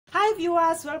Hi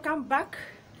viewers, welcome back.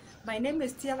 My name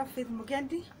is Tiala Faith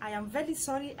Mugendi. I am very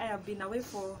sorry I have been away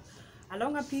for a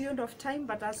longer period of time,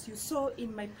 but as you saw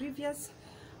in my previous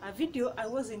video, I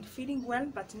wasn't feeling well,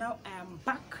 but now I am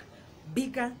back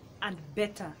bigger and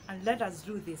better, and let us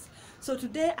do this. So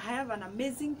today I have an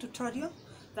amazing tutorial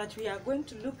that we are going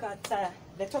to look at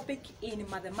the topic in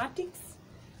mathematics.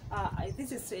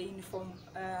 This is in Form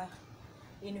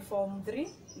 3,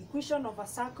 equation of a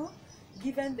circle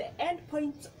given the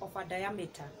endpoint of a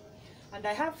diameter. And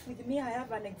I have with me, I have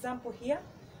an example here.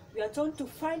 We are told to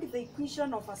find the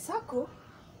equation of a circle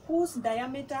whose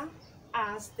diameter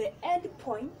as the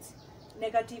endpoint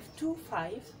 -2,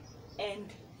 5 and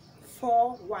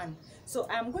 4, 1. So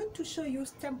I'm going to show you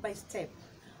step by step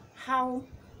how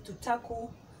to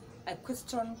tackle a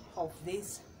question of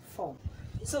this form.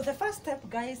 So the first step,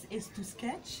 guys, is to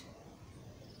sketch.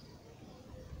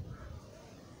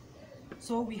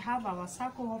 So we have our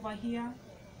circle over here.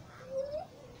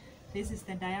 This is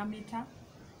the diameter.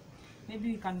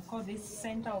 Maybe we can call this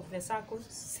center of the circle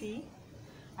C,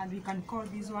 and we can call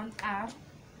this one R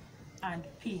and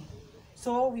P.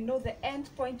 So we know the end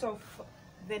point of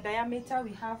the diameter.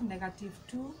 We have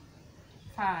 -2,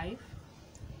 5,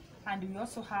 and we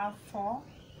also have 4,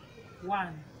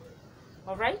 1.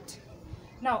 All right.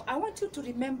 Now I want you to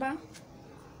remember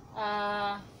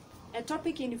a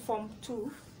topic in Form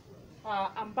 2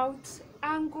 about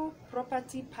angle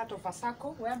property part of a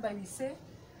circle, whereby we say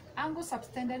angle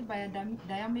subtended by a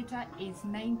diameter is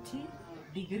 90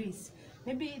 degrees.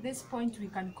 Maybe this point we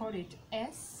can call it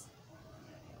S,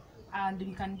 and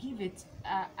we can give it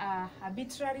a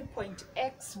arbitrary point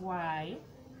XY.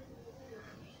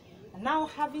 Now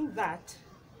having that,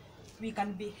 we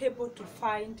can be able to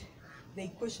find the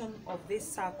equation of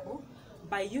this circle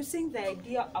by using the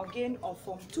idea again of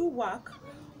Form 2 work,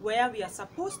 where we are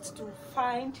supposed to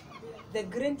find the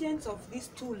gradients of these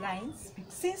two lines.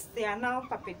 Since they are now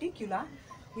perpendicular,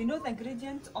 we know the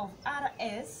gradient of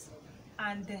RS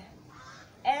and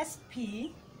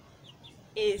SP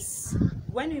is,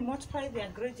 when we multiply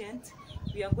their gradient,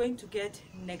 we are going to get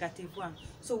 -1.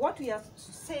 So what we are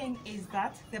saying is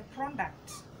that the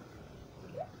product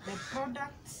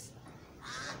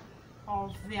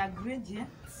of their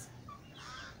gradients,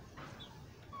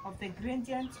 of the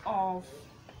gradient of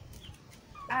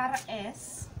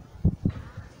RS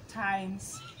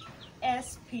times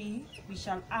SP, we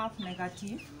shall have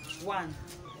 -1.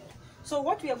 So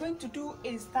what we are going to do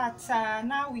is that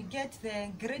now we get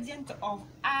the gradient of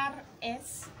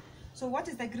RS. So what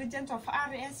is the gradient of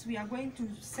RS? We are going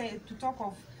to talk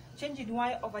of change in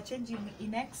y over change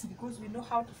in x, because we know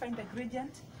how to find the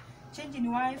gradient. Change in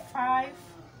y, 5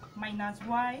 minus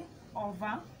y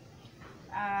over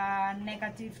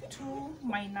 -2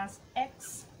 minus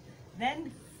x.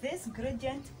 Then this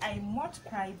gradient I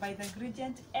multiply by the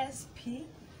gradient SP.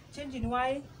 Change in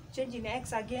y, change in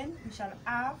x again, we shall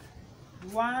have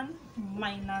 1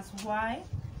 minus y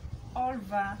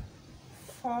over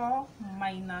 4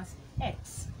 minus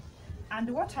x. And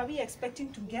what are we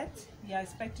expecting to get? We are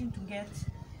expecting to get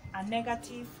a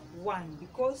 -1,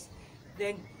 because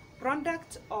the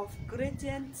product of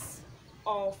gradients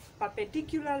of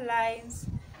perpendicular lines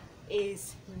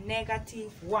is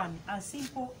 -1, as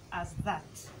simple as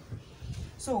that.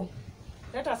 So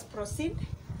let us proceed.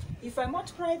 If I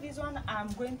multiply this one,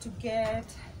 I'm going to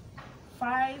get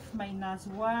 5 minus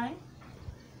y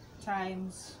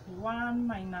times 1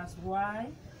 minus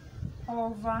y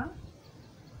over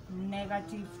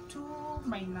 -2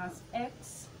 minus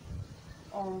x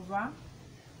over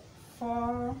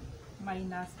 4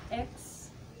 minus x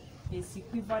is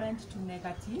equivalent to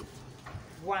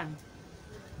 -1.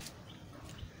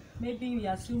 Maybe we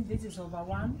assume this is over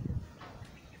 1.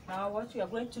 Now what we are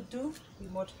going to do, we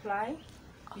multiply,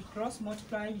 we cross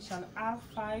multiply, we shall have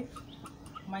 5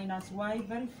 minus y,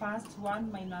 very fast, 1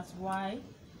 minus y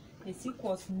is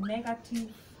equals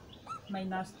 -2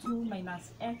 minus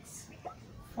x,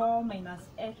 4 minus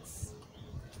x.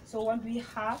 So what we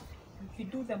have, if we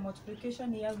do the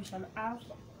multiplication here, we shall have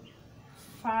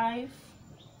 5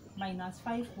 minus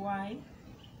 5y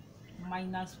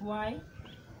minus y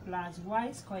plus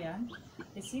y squared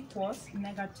is equals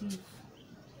 -8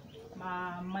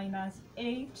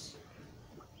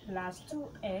 plus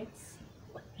 2x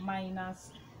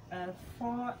minus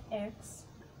 4x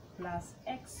plus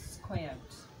x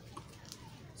squared.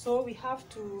 So we have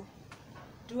to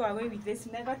do away with this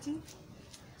negative.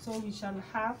 So we shall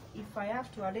have, if I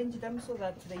have to arrange them so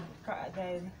that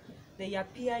they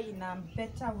appear in a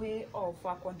better way of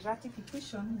a quadratic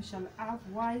equation, we shall have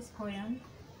y squared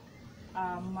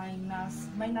minus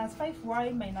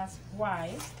 5y minus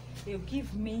y will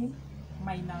give me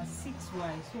minus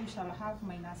 6y. So we shall have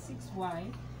minus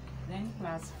 6y, then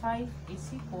plus 5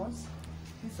 is equals,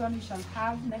 this one we shall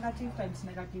have negative times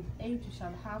negative 8, we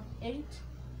shall have 8,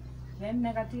 then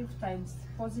negative times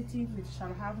positive, we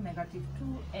shall have negative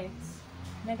 2x,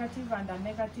 negative and a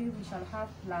negative, we shall have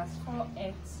plus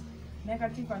 4x,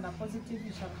 negative and a positive,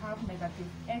 we shall have negative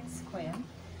x squared.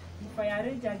 If I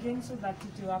arrange again so that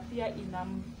it will appear in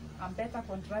a better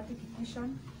quadratic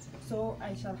equation, so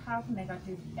I shall have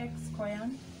negative x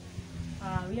squared.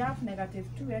 We have negative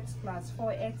 2x plus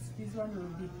 4x, this one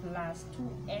will be plus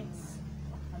 2x,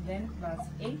 and then plus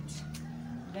 8.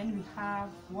 Then we have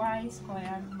y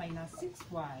squared minus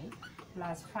 6y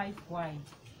plus 5y.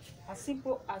 As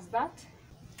simple as that.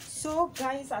 So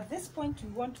guys, at this point we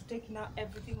want to take now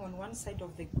everything on one side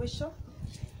of the equation.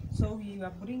 So we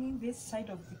are bringing this side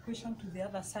of the equation to the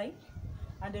other side.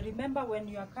 And remember, when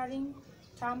you are carrying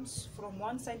terms from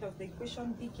one side of the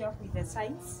equation, be careful with the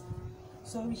signs.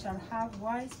 So we shall have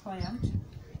y squared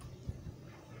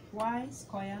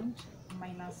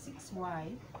minus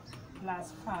 6y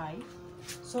plus 5.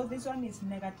 So this one is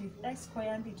negative x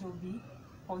squared, it will be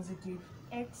positive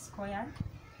x squared.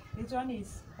 This one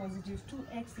is positive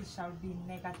 2x, it shall be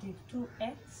negative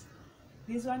 2x.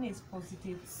 This one is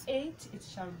positive 8, it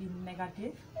shall be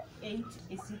negative 8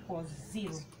 is equals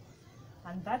 0.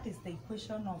 And that is the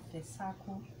equation of the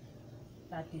circle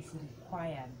that is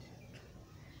required.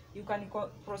 You can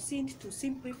proceed to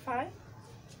simplify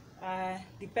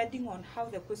depending on how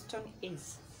the question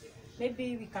is.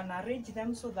 Maybe we can arrange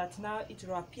them so that now it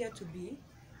will appear to be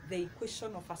the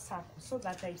equation of a circle. So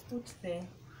that I put the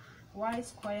y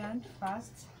squared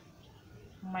first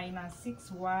minus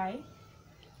 6y,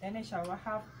 then I shall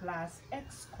have plus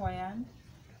x squared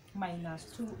minus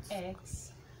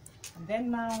 2x, and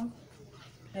then now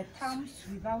the terms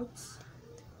without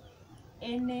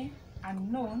any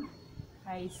unknown,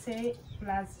 I say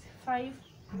plus 5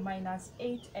 minus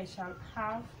 8, I shall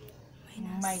have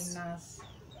minus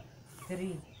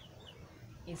 3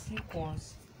 is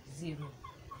equals 0.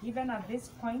 Even at this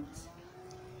point,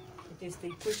 it is the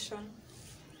equation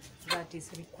that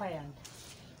is required.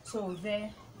 So the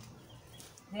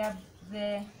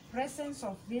presence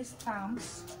of these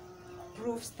terms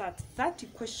proves that that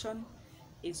equation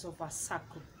is of a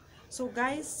circle. So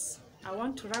guys, I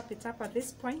want to wrap it up at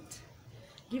this point.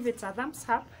 Give it a thumbs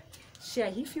up,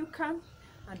 share if you can,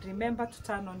 and remember to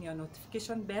turn on your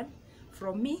notification bell.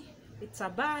 From me, it's a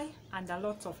bye and a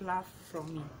lot of love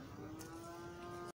from me.